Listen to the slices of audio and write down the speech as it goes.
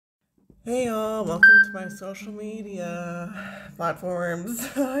Hey y'all, welcome to my social media platforms.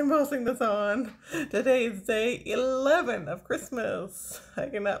 I'm posting this on. Today is day 11 of Christmas. I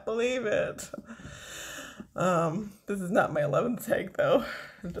cannot believe it. This is not my 11th take though.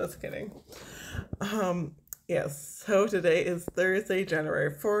 I'm just kidding. Um, yes, so today is Thursday,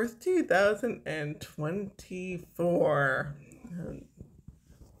 January 4th, 2024.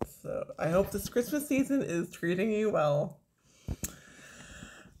 So I hope this Christmas season is treating you well.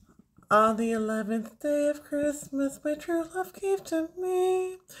 On the 11th day of Christmas, my true love gave to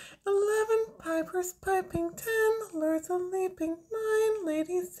me 11 pipers piping, 10 lords a leaping, 9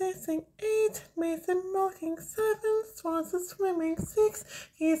 ladies dancing, 8 maids a milking, 7 swans a swimming, 6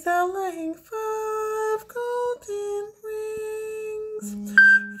 geese a laying, 5 golden rings,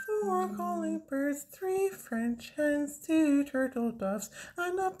 4 calling birds, 3 French hens, 2 turtle doves,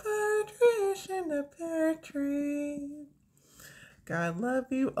 and a partridge in a pear tree. God love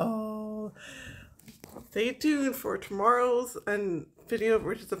you all. Stay tuned for tomorrow's video,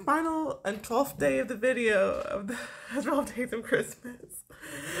 which is the final and 12th day of the video of the 12 Days of Christmas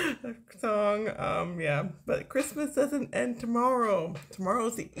song. Yeah, but Christmas doesn't end tomorrow.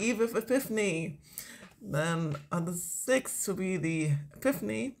 Tomorrow's the Eve of Epiphany. Then on the 6th will be the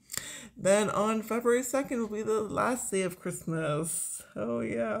Epiphany. Then on February 2nd will be the last day of Christmas. Oh,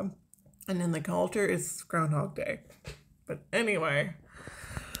 yeah. And then the culture is Groundhog Day. But anyway,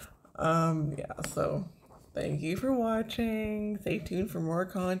 yeah, so thank you for watching. Stay tuned for more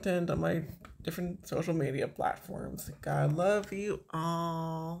content on my different social media platforms. God love you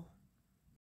all.